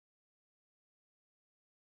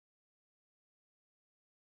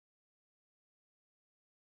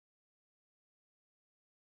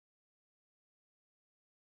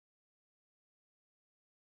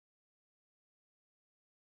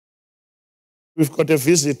We've got a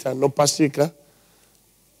visitor, Nopasika.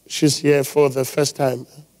 She's here for the first time.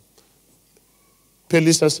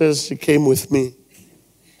 Pelisa says she came with me.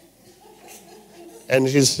 And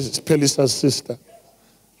she's Pelisa's sister.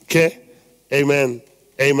 Okay? Amen.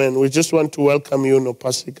 Amen. We just want to welcome you,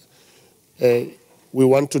 Nopasika. We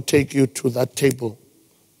want to take you to that table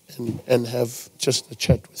and have just a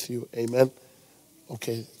chat with you. Amen.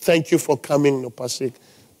 Okay. Thank you for coming, Nopasika.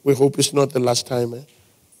 We hope it's not the last time.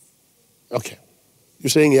 Okay. You're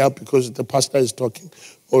saying yeah because the pastor is talking.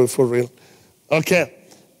 Or for real? Okay.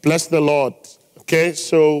 Bless the Lord. Okay.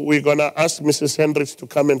 So we're going to ask Mrs. Hendricks to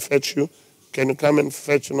come and fetch you. Can you come and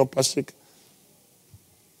fetch Nopasika?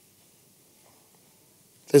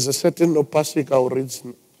 There's a certain Nopasika who reads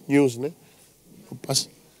news, ne?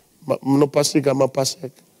 Nopasika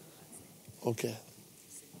Mapasek. Okay.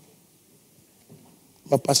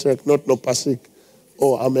 Mapasek, not Nopasik.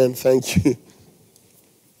 Oh, amen. Thank you.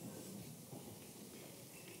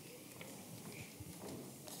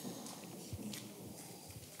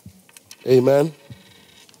 Amen.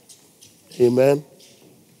 Amen.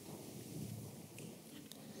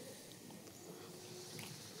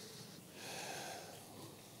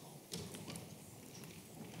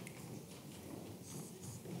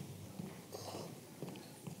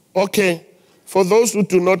 Okay, for those who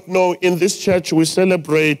do not know, in this church we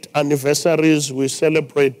celebrate anniversaries, we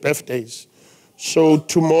celebrate birthdays. So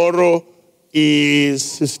tomorrow is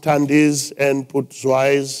Sistandi's and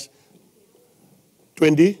Putzwai's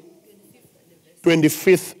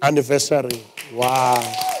 25th anniversary.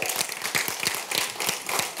 Wow.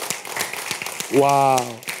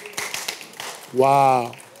 Wow.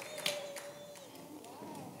 Wow.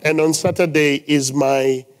 And on Saturday is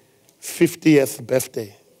my 50th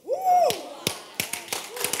birthday.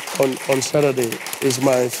 On Saturday is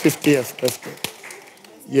my 50th birthday.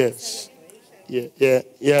 Yes.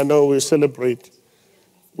 Yeah, no, we celebrate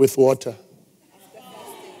with water.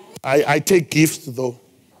 I take gifts, though,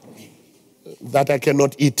 that I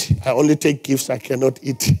cannot eat. I only take gifts I cannot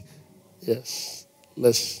eat. Yes.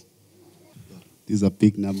 Let's. These are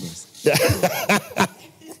big numbers.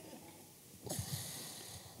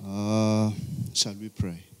 Shall we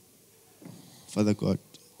pray? Father God,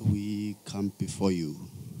 we come before you.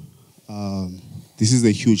 This is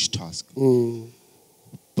a huge task,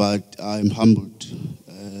 but I'm humbled,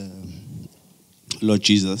 Lord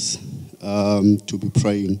Jesus, to be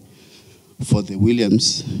praying for the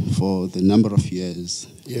Williams for the number of years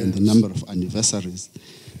and the number of anniversaries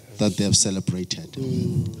that they have celebrated.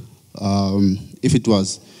 If it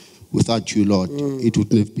was without you, Lord, it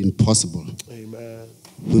wouldn't have been possible. Amen.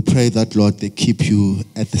 We pray that, Lord, they keep you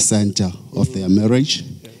at the center of their marriage.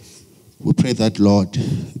 We pray that, Lord,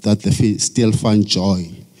 that they still find joy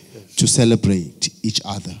to celebrate each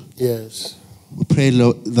other. Yes. We pray,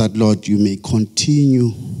 Lord, that, Lord, you may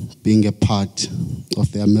continue being a part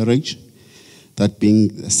of their marriage, that being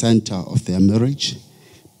the center of their marriage,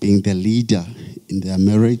 being the leader in their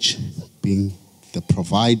marriage, being the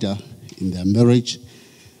provider in their marriage,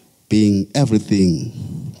 being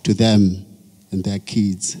everything to them and their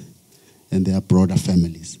kids and their broader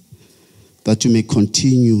families. That you may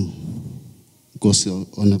continue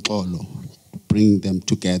bring them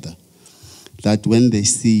together. That when they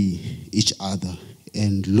see each other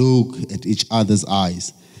and look at each other's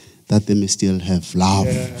eyes, that they may still have love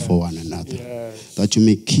for one another. Yes. That you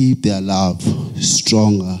may keep their love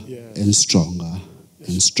stronger and stronger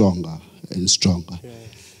and stronger and stronger.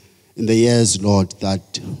 Yes. In the years, Lord,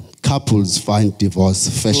 that couples find divorce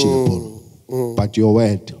fashionable, but your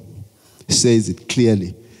word says it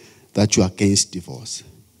clearly that you are against divorce.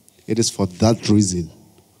 It is for that reason,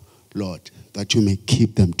 Lord, that you may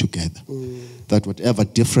keep them together. That whatever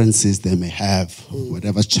differences they may have,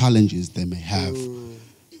 whatever challenges they may have,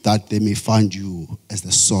 that they may find you as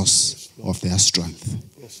the source of their strength.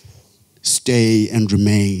 Stay and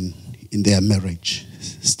remain in their marriage.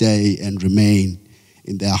 Stay and remain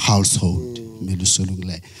in their household.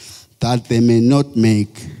 That they may not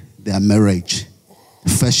make their marriage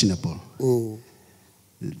fashionable.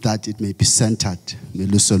 That it may be centered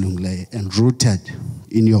and rooted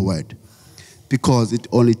in your word. Because it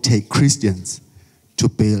only takes Christians to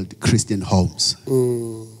build Christian homes.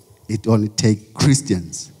 It only takes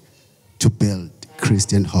Christians to build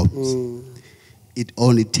Christian homes. It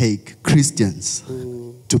only takes Christians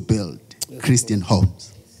to build Christian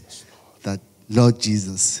homes. That, Lord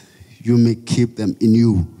Jesus, you may keep them in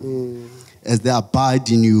you as they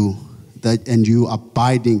abide in you, that and you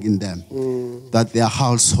abiding in them, that their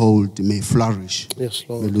household may flourish. Yes,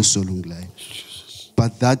 Lord.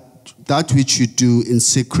 But that which you do in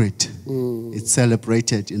secret, it's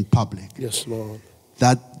celebrated in public. Yes, Lord.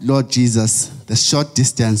 that, Lord Jesus, the short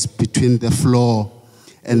distance between the floor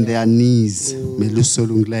and their knees,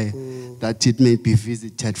 that it may be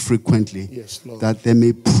visited frequently, Yes, Lord. that they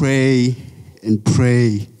may pray and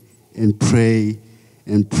pray and pray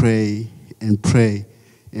and pray and pray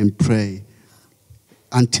and pray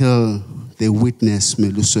until they witness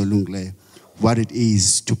what it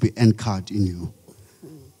is to be anchored in you.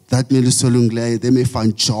 That they may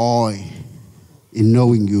find joy in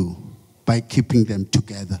knowing you by keeping them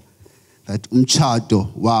together. That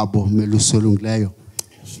umchado wabo melusolungleyo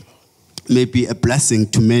may be a blessing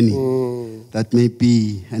to many. That may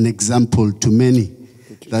be an example to many.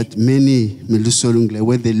 That many melusolungleyo,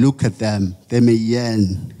 when they look at them, they may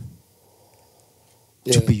yearn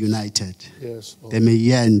to be united. Yes, they may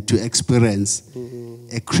yearn to experience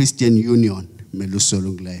a Christian union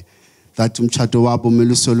melusolungleyo. That umchado wabo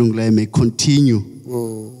melusolungleyo may continue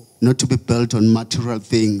not to be built on material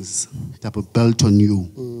things, that be built on you.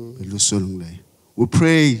 We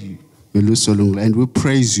pray, and we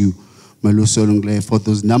praise you, for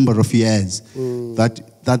those number of years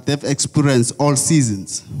that they've experienced all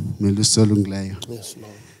seasons. Yes,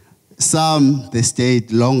 Lord. Some, they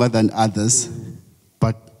stayed longer than others,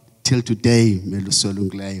 but till today,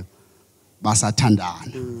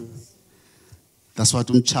 basathandana. That's what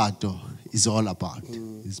umchado is all about.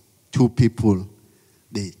 It's two people,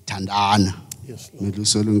 they tandana. Yes,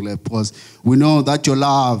 Lord. Because we know that your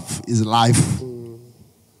love is life.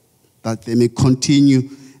 That they may continue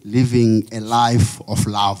living a life of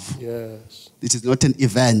love. Yes. It is not an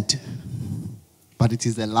event, but it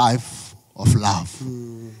is a life of love.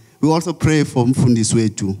 We also pray for Mfundisi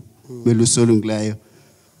wetu, Melusolungleyo,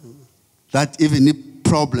 that even if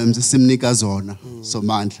problems simnika zona,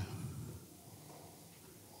 somandla,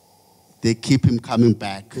 they keep him coming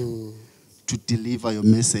back to deliver your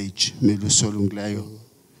message, Melusolungleyo,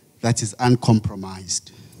 that is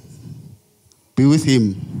uncompromised. Be with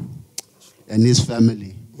him and his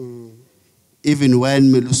family. Even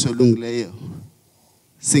when Melusolungleyo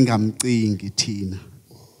singamcingi thina,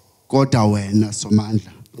 kodwa wena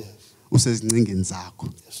somandla usezingcingweni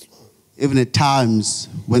zakho. Yes, Lord. Even at times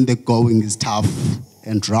when the going is tough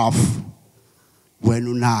and rough, when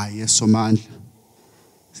unaye somandla,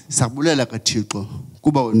 sabulela kaThixo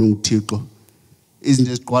kuba wena unguThixo,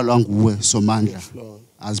 izinto eziqalwa nguwe somandla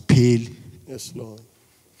azipheli. Yes, Lord.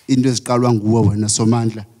 Into eziqalwa nguwe wena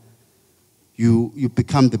somandla, you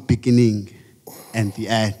become the beginning and the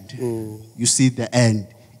end. You see the end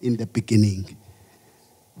in the beginning.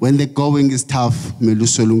 When the going is tough,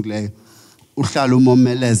 Melusolungleyo, uhlala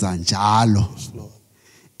umomeleza njalo. Yes, Lord.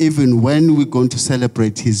 Even when we're going to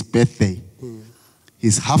celebrate his birthday,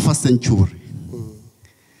 his half a century,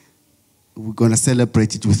 we're going to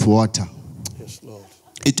celebrate it with water. Yes, Lord.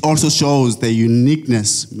 It also shows the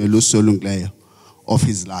uniqueness, Melusolungleyo, of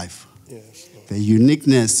his life. Yes, Lord. The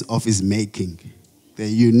uniqueness of his making. The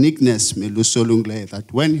uniqueness, Melusolungleyo,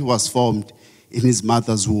 that when he was formed in his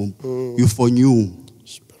mother's womb, you foreknew.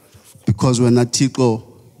 Because when Atiko,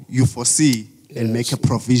 you foresee and make a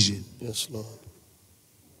provision. Yes, Lord.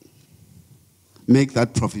 Make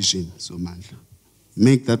that provision, Somandla.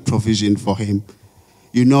 Make that provision for him.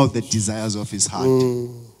 You know the desires of his heart.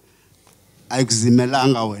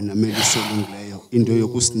 Akuzimelanga wena Melusolungleyo into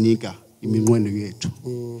yokusinika iminqweno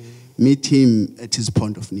yethu. Meet him at his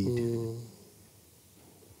point of need.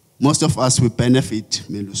 Most of us will benefit,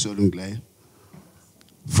 Melusolungleyo,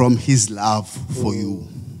 from his love for you.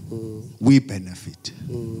 We benefit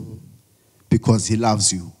because he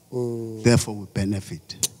loves you. Therefore, we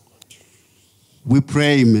benefit. We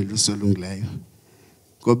pray, Melusolungleyo,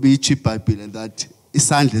 Gobichi Bible, that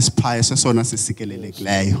isandla esiphaya sesona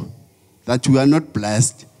sesikelelekileyo, that we are not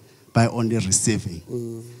blessed by only receiving,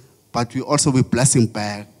 but we also be blessing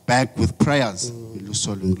back with prayers,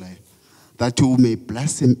 Melusolungleyo, that you may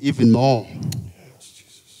bless him even more. Yes,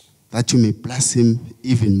 Jesus. That you may bless him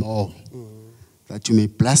even more. That you may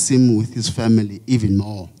bless him with his family even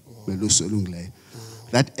more.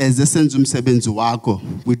 That as esenza umsebenzi wakho,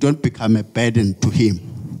 we don't become a burden to him,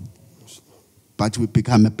 but we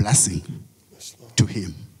become a blessing to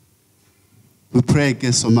him. We pray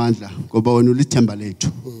ke Somandla ngoba wena ulithemba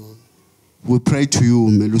lethu. We pray to you,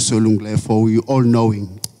 Melusolungleyo, for you all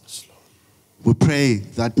knowing. We pray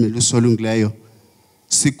that Melusolungleyo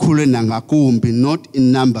sikhule nangakumbi, not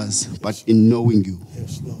in numbers but in knowing you.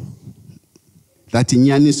 Yes, Lord. That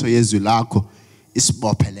inyaniso yezwi lakho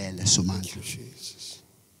isibophelele Somandla, Jesus.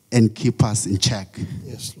 and keep us in check.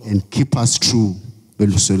 Yes, Lord. And keep us true,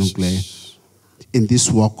 Melusolungleyo, in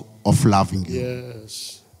this walk of loving you.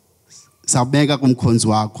 Yes. Sabeka kumkhonzi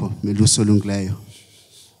wakho Melusolungleyo,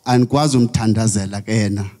 andikwazi umthandazela ke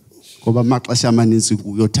yena Ngoba maxesha amaninzi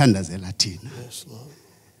uyothandazela thina. Yes, Lord.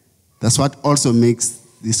 That's what also makes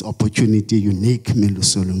this opportunity unique,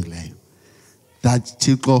 Melusolungileyo. That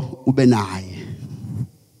Thixo ube naye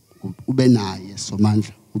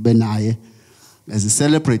Somandla, ube naye as he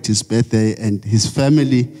celebrates his birthday and his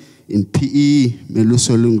family in PE,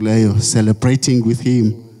 Melusolungileyo, celebrating with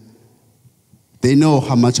him. They know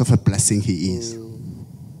how much of a blessing he is.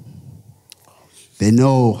 They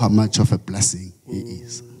know how much of a blessing he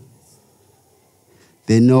is.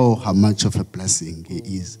 They know how much of a blessing he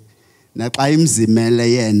is. Naxa imzimele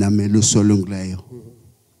yena Melusolungileyo.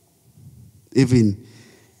 Even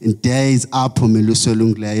in days apho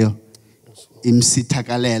Melusolungileyo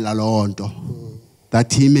imsithakalela loo nto,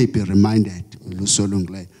 that he may be reminded,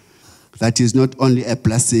 Melusolungileyo, that he's not only a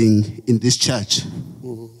blessing in this church,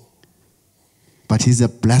 but he's a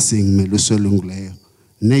blessing, Melusolungileyo,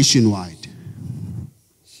 nationwide.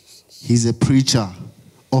 He's a preacher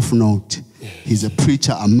of note. He's a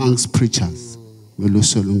preacher amongst preachers,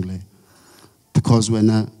 Melusolungileyo. Because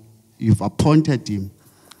when you've appointed him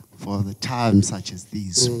for the times such as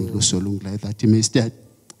these, Melusolungileyo, that he may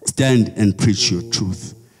stand and preach your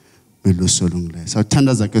truth, Melusolungileyo. So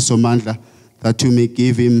thandaza ke Somandla, that you may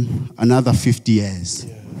give him another 50 years.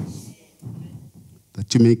 Yes.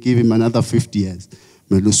 That you may give him another 50 years,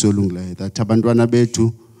 Melusolungileyo. That abantwana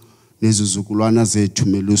bethu nezizukulwana zethu,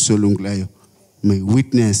 Melusolungileyo, may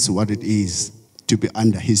witness what it is to be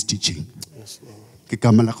under his teaching. Yes, Lord.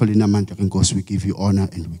 Ngegama lakho linamandla Nkosi, we give you honor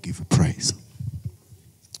and we give you praise.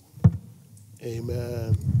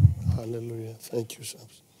 Amen. Hallelujah. Thank you,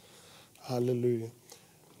 Sams. Hallelujah.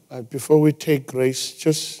 Before we take grace,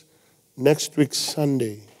 just next week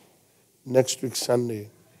Sunday,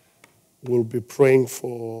 we'll be praying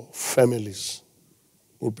for families.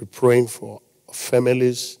 We'll be praying for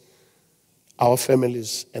families, our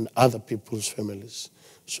families, and other people's families.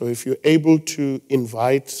 So if you're able to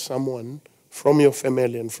invite someone from your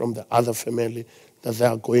family and from the other family that they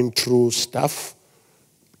are going through stuff,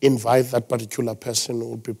 invite that particular person.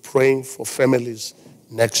 We'll be praying for families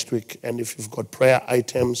next week. And if you've got prayer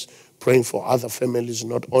items, praying for other families,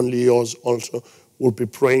 not only yours also, we'll be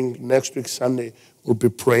praying next week Sunday. We'll be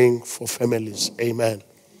praying for families. Amen.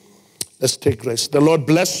 Let's take rest. The Lord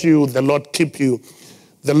bless you. The Lord keep you.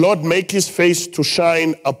 The Lord make his face to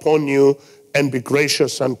shine upon you and be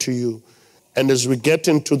gracious unto you. And as we get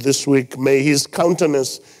into this week, may his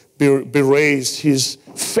countenance be raised, his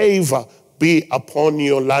favor be upon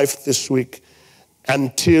your life this week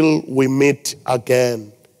until we meet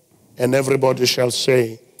again. And everybody shall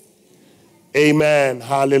say, Amen.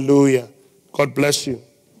 Hallelujah. God bless you.